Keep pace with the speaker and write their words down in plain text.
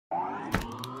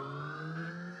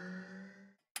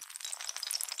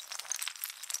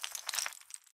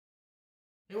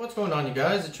What's going on, you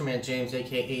guys? It's your man James,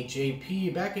 aka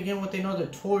JP, back again with another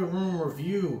toy room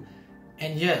review.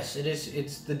 And yes,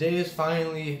 the day has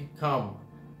finally come.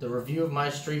 The review of my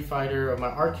Street Fighter, of my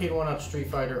Arcade1Up Street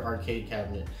Fighter arcade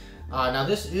cabinet. Now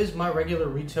this is my regular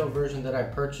retail version that I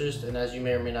purchased, and as you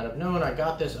may or may not have known, I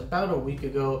got this about a week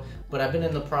ago, but I've been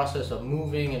in the process of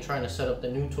moving and trying to set up the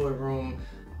new toy room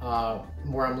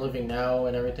where I'm living now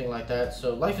and everything like that.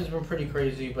 So life has been pretty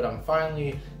crazy, but I'm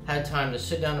finally had time to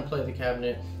sit down and play the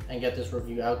cabinet and get this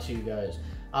review out to you guys.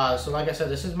 So like I said,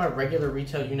 this is my regular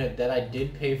retail unit that I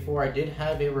did pay for. I did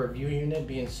have a review unit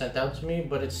being sent out to me,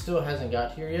 but it still hasn't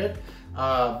got here yet.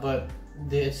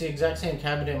 It's the exact same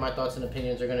cabinet. My thoughts and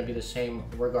opinions are going to be the same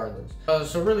regardless.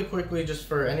 So really quickly, just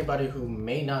for anybody who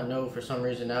may not know for some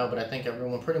reason now, but I think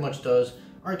everyone pretty much does,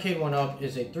 Arcade1Up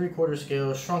is a 3/4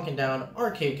 scale shrunken down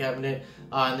arcade cabinet,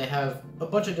 and they have a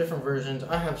bunch of different versions.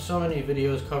 I have so many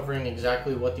videos covering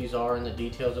exactly what these are and the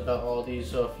details about all of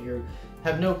these, so if you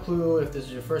have no clue, if this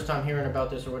is your first time hearing about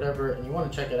this or whatever and you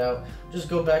want to check it out, just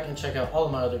go back and check out all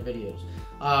of my other videos.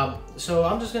 So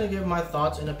I'm just going to give my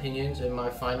thoughts and opinions in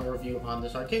my final review on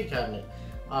this arcade cabinet.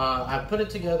 I put it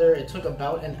together. It took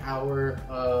about an hour,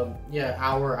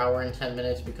 hour and 10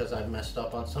 minutes because I messed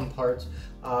up on some parts.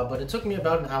 But it took me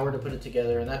about an hour to put it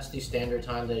together, and that's the standard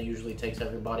time that it usually takes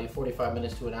everybody, 45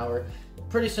 minutes to an hour.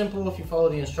 Pretty simple if you follow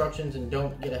the instructions and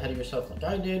don't get ahead of yourself like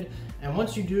I did. And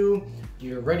once you do,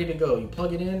 you're ready to go. You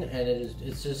plug it in and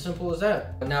it's as simple as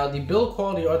that. Now the build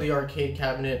quality of the arcade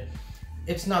cabinet,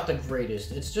 it's not the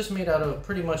greatest. It's just made out of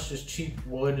pretty much just cheap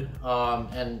wood,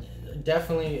 and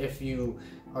definitely if you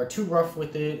are too rough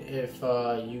with it, if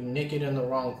you nick it in the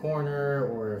wrong corner,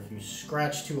 or if you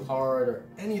scratch too hard or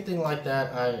anything like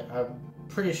that, I'm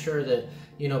pretty sure that,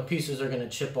 you know, pieces are going to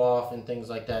chip off and things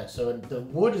like that. So the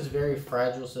wood is very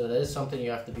fragile, so that is something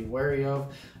you have to be wary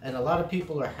of. And a lot of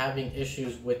people are having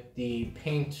issues with the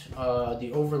paint,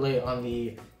 the overlay on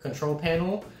the control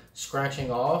panel scratching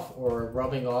off or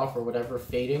rubbing off or whatever,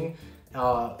 fading.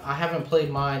 I haven't played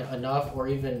mine enough or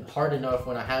even hard enough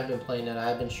when I have been playing it.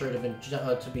 I've been sure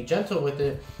to be gentle with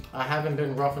it. I haven't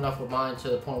been rough enough with mine to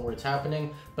the point where it's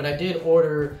happening, but I did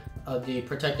order the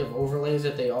protective overlays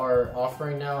that they are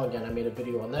offering now. Again, I made a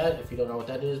video on that. If you don't know what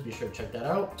that is, be sure to check that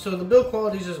out. So the build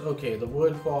quality is just okay. The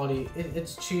wood quality,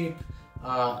 it's cheap.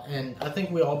 And I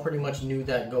think we all pretty much knew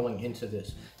that going into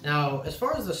this. Now, as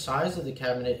far as the size of the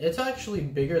cabinet, it's actually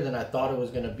bigger than I thought it was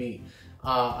going to be.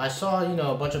 I saw, you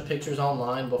know, a bunch of pictures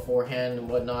online beforehand and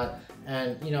whatnot,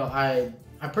 and, you know, I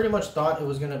pretty much thought it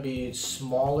was going to be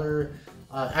smaller.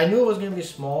 I knew it was going to be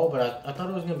small, but I thought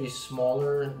it was going to be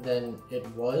smaller than it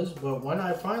was. But when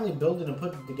I finally built it and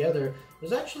put it together, it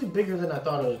was actually bigger than I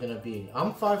thought it was going to be.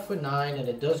 I'm 5'9", and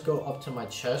it does go up to my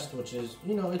chest, which is,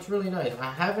 you know, it's really nice.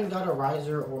 I haven't got a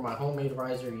riser or my homemade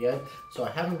riser yet, so I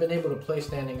haven't been able to play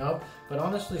standing up. But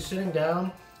honestly, sitting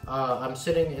down, I'm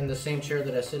sitting in the same chair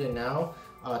that I sit in now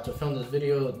to film this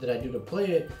video that I do to play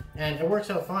it, and it works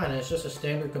out fine. It's just a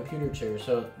standard computer chair,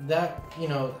 so that, you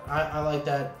know, I like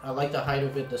that. I like the height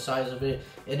of it, the size of it.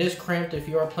 It is cramped if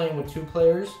you are playing with 2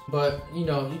 players, but, you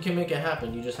know, you can make it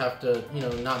happen. You just have to, you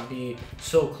know, not be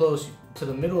so close to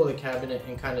the middle of the cabinet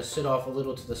and kind of sit off a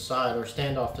little to the side or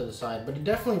stand off to the side, but it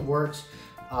definitely works.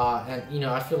 And, you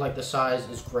know, I feel like the size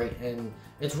is great, and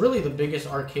it's really the biggest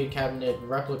arcade cabinet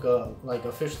replica, like,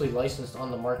 officially licensed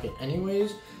on the market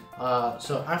anyways.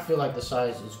 So I feel like the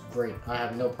size is great. I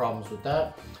have no problems with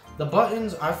that. The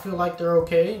buttons, I feel like they're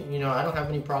okay. You know, I don't have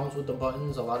any problems with the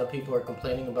buttons. A lot of people are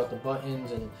complaining about the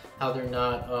buttons and how they're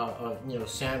not, you know,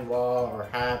 Sanwa or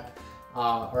Hap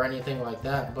or anything like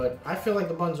that. But I feel like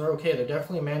the buttons are okay. They're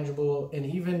definitely manageable, and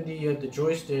even the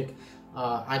joystick,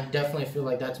 I definitely feel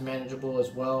like that's manageable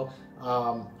as well.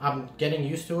 I'm getting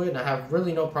used to it, and I have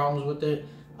really no problems with it.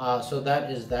 So that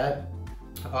is that.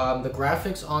 The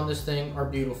graphics on this thing are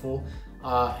beautiful,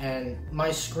 and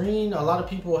my screen, a lot of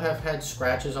people have had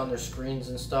scratches on their screens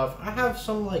and stuff. I have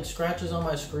some, like, scratches on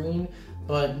my screen,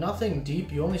 but nothing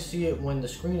deep. You only see it when the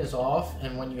screen is off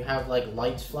and when you have, like,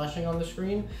 lights flashing on the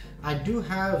screen. I do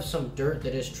have some dirt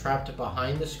that is trapped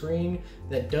behind the screen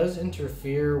that does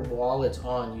interfere while it's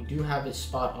on. You do have its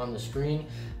spot on the screen.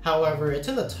 However, it's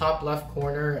in the top left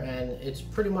corner, and it's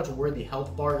pretty much where the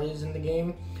health bar is in the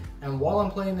game. And while I'm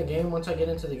playing the game, once I get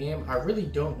into the game, I really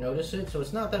don't notice it, so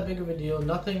it's not that big of a deal.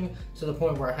 Nothing to the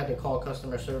point where I had to call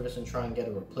customer service and try and get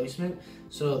a replacement.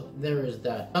 So there is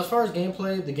that. As far as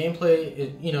gameplay, the gameplay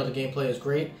is, you know, the gameplay is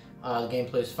great. The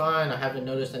gameplay is fine. I haven't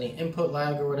noticed any input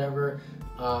lag or whatever,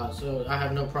 so I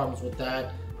have no problems with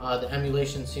that. The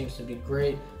emulation seems to be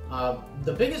great.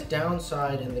 The biggest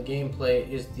downside in the gameplay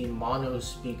is the mono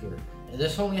speaker.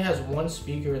 This only has one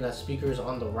speaker, and that speaker is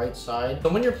on the right side. So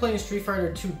when you're playing Street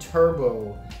Fighter 2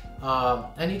 Turbo,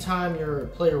 anytime you're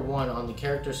player 1 on the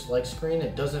character select screen,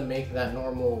 it doesn't make that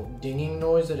normal dinging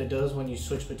noise that it does when you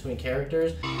switch between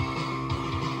characters.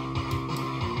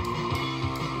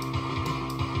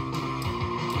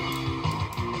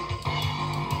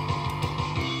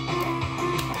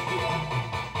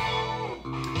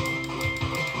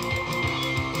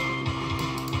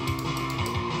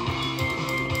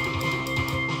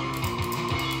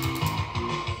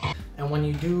 And when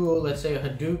you do, let's say, a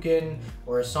Hadouken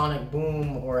or a Sonic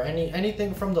Boom or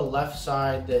anything from the left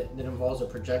side that involves a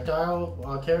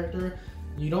projectile character,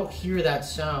 you don't hear that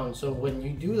sound. So when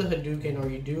you do the Hadouken or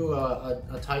you do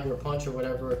a Tiger Punch or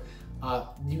whatever,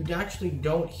 you actually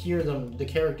don't hear the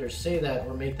characters say that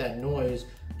or make that noise.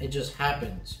 It just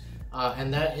happens.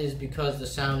 And that is because the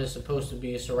sound is supposed to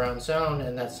be a surround sound,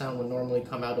 and that sound would normally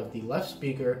come out of the left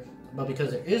speaker. But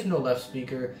because there is no left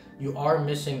speaker, you are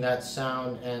missing that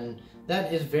sound, and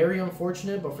that is very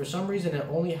unfortunate. But for some reason, it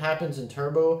only happens in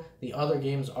Turbo. The other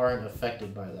games aren't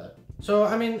affected by that. So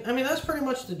I mean that's pretty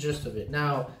much the gist of it.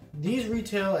 Now these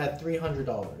retail at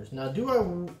 $300. Now, do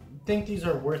I think these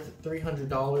are worth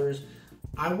 $300?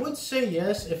 I would say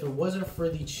yes, if it wasn't for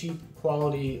the cheap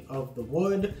quality of the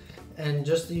wood and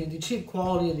just the cheap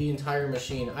quality of the entire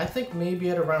machine. I think maybe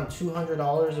at around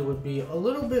 $200 it would be a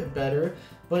little bit better,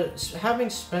 but having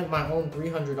spent my own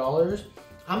 $300,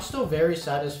 I'm still very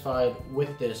satisfied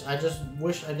with this. I just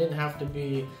wish I didn't have to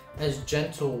be as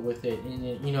gentle with it,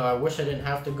 and you know, I wish I didn't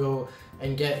have to go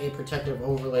and get a protective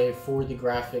overlay for the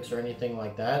graphics or anything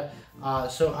like that.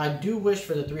 So I do wish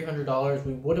for the $300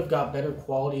 we would have got better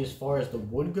quality as far as the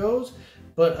wood goes.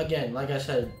 But again, like I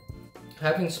said,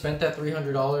 having spent that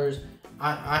 $300,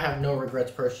 I have no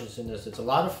regrets purchasing this. It's a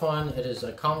lot of fun. It is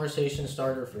a conversation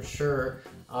starter for sure.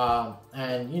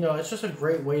 And you know, it's just a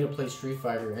great way to play Street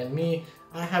Fighter. And me,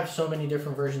 I have so many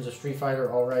different versions of Street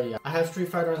Fighter already. I have Street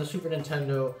Fighter on the Super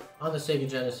Nintendo, on the Sega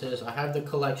Genesis. I have the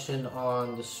collection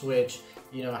on the Switch.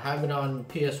 You know, I have it on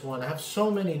PS1. I have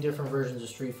so many different versions of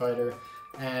Street Fighter.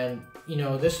 And you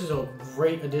know, this is a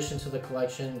great addition to the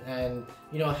collection. And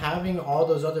you know, having all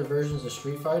those other versions of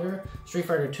Street Fighter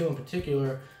 2 in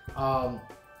particular,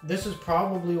 this is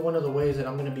probably one of the ways that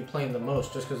I'm going to be playing the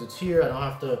most, just because it's here. I don't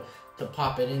have to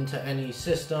pop it into any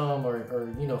system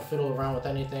or you know, fiddle around with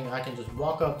anything. I can just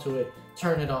walk up to it,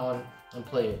 turn it on, and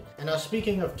play it. And now,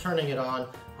 speaking of turning it on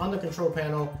the control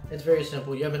panel, it's very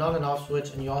simple. You have an on and off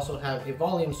switch, and you also have a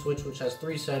volume switch which has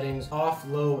 3 settings: off,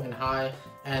 low, and high.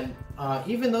 And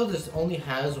even though this only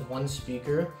has one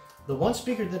speaker, the one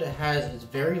speaker that it has is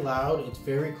very loud, it's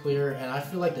very clear, and I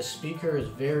feel like the speaker is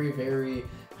very, very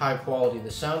high quality.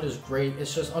 The sound is great.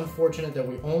 It's just unfortunate that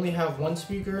we only have one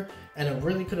speaker, and it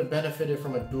really could have benefited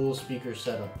from a dual speaker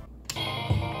setup.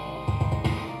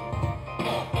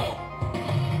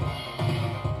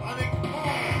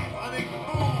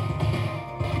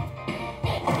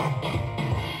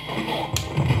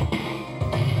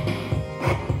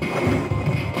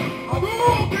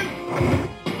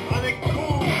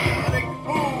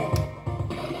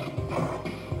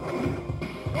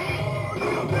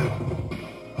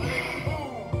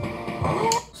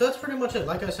 So that's pretty much it.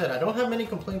 Like I said, I don't have many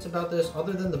complaints about this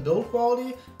other than the build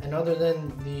quality and other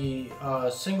than the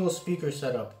single speaker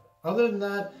setup. Other than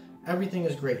that, everything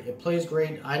is great. It plays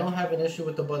great. I don't have an issue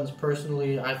with the buttons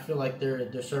personally. I feel like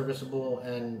they're serviceable,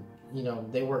 and you know,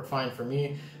 they work fine for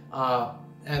me.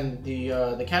 And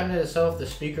the cabinet itself, the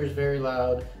speaker is very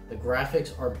loud. The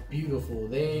graphics are beautiful.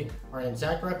 They are an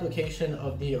exact replication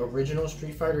of the original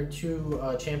Street Fighter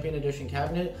 2 Champion Edition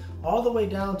cabinet, all the way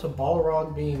down to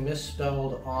Balrog being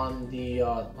misspelled on the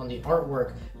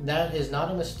artwork. That is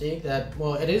not a mistake.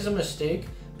 Well, it is a mistake,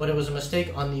 but it was a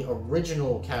mistake on the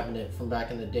original cabinet from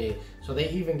back in the day. So they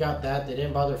even got that. They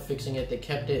didn't bother fixing it. They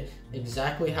kept it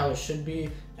exactly how it should be,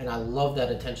 and I love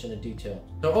that attention to detail.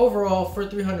 So overall, for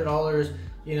 $300,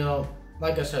 you know,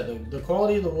 like I said, the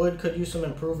quality of the wood could use some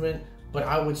improvement, but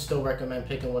I would still recommend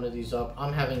picking one of these up.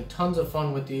 I'm having tons of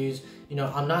fun with these. You know,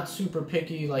 I'm not super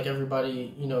picky like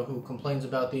everybody, you know, who complains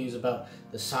about these, about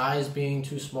the size being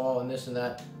too small and this and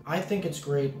that. I think it's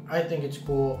great. I think it's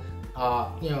cool.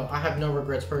 You know, I have no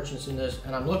regrets purchasing this,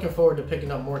 and I'm looking forward to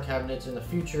picking up more cabinets in the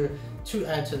future to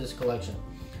add to this collection.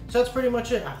 So that's pretty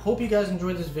much it. I hope you guys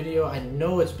enjoyed this video. I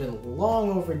know it's been long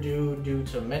overdue due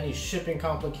to many shipping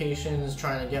complications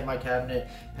trying to get my cabinet,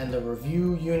 and the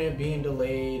review unit being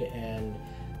delayed, and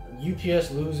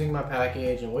UPS losing my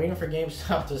package, and waiting for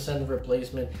GameStop to send a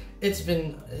replacement. It's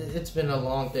been a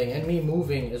long thing, and me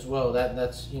moving as well.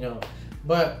 That's, you know,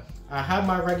 but I have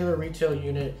my regular retail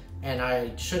unit. and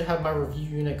I should have my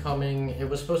review unit coming. It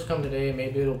was supposed to come today,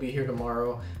 maybe it'll be here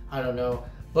tomorrow, I don't know.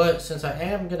 But since I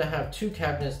am gonna have 2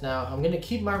 cabinets now, I'm gonna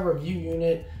keep my review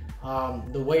unit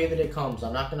the way that it comes.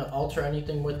 I'm not gonna alter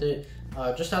anything with it,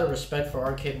 just out of respect for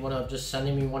Arcade1Up just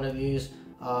sending me one of these.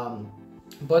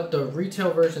 But the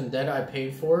retail version that I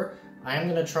paid for, I am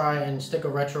gonna try and stick a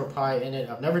RetroPie in it.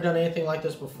 I've never done anything like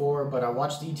this before, but I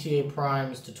watched ETA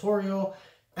Prime's tutorial,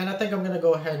 and I think I'm gonna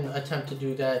go ahead and attempt to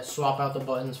do that, swap out the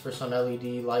buttons for some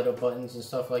LED light up buttons and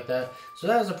stuff like that. So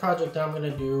that is a project that I'm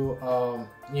gonna do.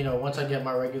 You know, once I get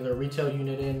my regular retail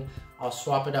unit in, I'll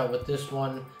swap it out with this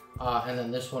one, and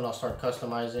then this one I'll start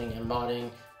customizing and modding.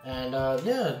 And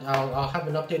yeah, I'll have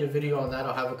an updated video on that.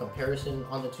 I'll have a comparison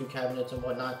on the 2 cabinets and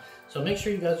whatnot. So make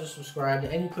sure you guys are subscribed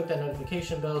and you click that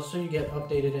notification bell so you get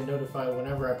updated and notified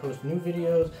whenever I post new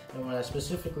videos and when I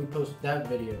specifically post that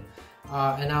video.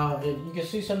 And now you can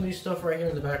see some of these stuff right here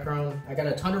in the background. I got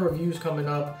a ton of reviews coming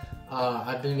up.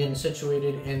 I've been getting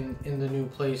situated in the new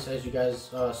place, as you guys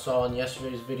saw in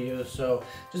yesterday's video. So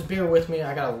just bear with me.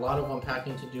 I got a lot of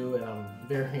unpacking to do and I'm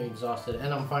very exhausted.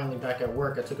 And I'm finally back at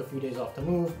work. I took a few days off to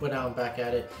move, but now I'm back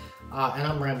at it. And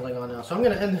I'm rambling on now. So I'm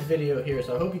going to end the video here.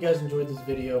 So I hope you guys enjoyed this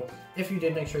video. If you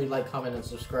did, make sure you like, comment, and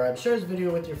subscribe. Share this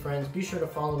video with your friends. Be sure to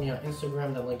follow me on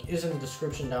Instagram. That link is in the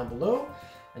description down below.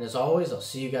 And as always, I'll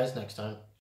see you guys next time.